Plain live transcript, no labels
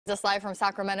Just live from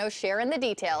Sacramento, sharing the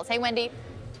details. Hey, Wendy.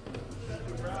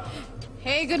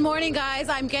 Hey, good morning, guys.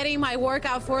 I'm getting my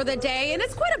workout for the day, and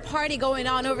it's quite a party going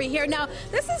on over here. Now,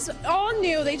 this is all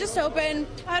new. They just opened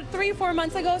 3 or 4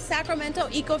 months ago, Sacramento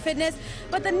Eco Fitness.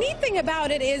 But the neat thing about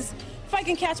it is, if I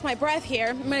can catch my breath here,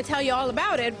 I'm going to tell you all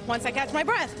about it once I catch my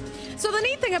breath. So the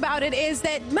neat thing about it is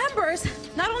that members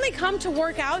not only come to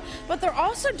work out, but they're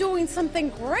also doing something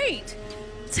great.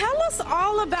 Tell us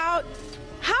all about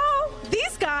how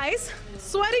these guys,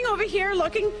 sweating over here,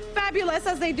 looking fabulous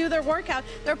as they do their workout,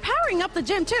 they're powering up the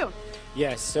gym too.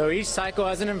 Yes, so each cycle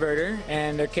has an inverter,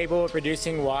 and they're capable of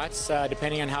producing watts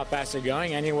depending on how fast they're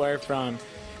going, anywhere from,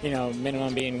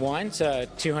 minimum being 1 to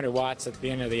 200 watts at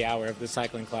the end of the hour of the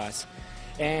cycling class.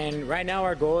 And right now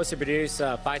our goal is to produce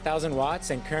 5,000 watts,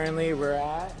 and currently we're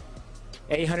at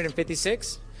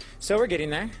 856. So we're getting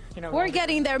there. We're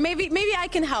getting there. Maybe I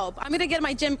can help. I'm going to get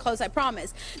my gym clothes, I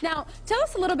promise. Now, tell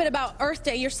us a little bit about Earth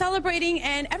Day. You're celebrating,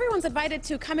 and everyone's invited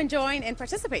to come and join and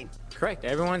participate. Correct.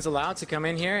 Everyone's allowed to come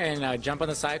in here and jump on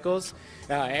the cycles.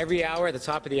 Every hour, at the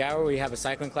top of the hour, we have a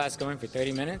cycling class going for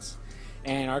 30 minutes.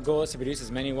 And our goal is to produce as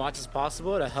many watts as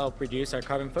possible to help reduce our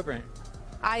carbon footprint.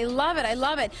 I love it. I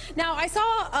love it. Now, I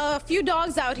saw a few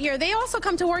dogs out here. They also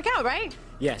come to work out, right?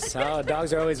 Yes,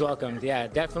 dogs are always welcomed. Yeah,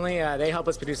 definitely. They help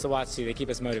us produce the watts too. They keep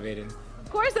us motivated. Of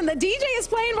course, and the DJ is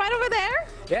playing right over there.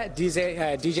 Yeah, DJ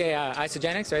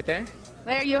Isogenics right there.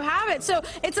 There you have it. So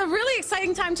it's a really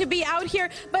exciting time to be out here.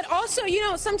 But also,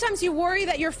 sometimes you worry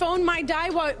that your phone might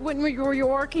die when you're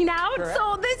working out. Correct.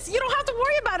 So you don't have to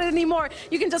worry about it anymore.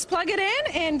 You can just plug it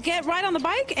in and get right on the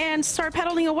bike and start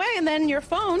pedaling away, and then your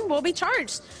phone will be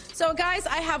charged. So, guys,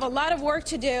 I have a lot of work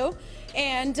to do.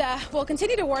 And we'll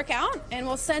continue to work out, and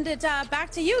we'll send it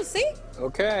back to you. See?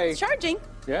 Okay. It's charging.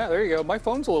 Yeah, there you go. My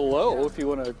phone's a little low. Yeah. If you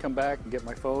want to come back and get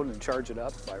my phone and charge it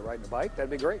up by riding a bike, that'd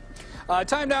be great.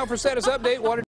 Time now for Status Update.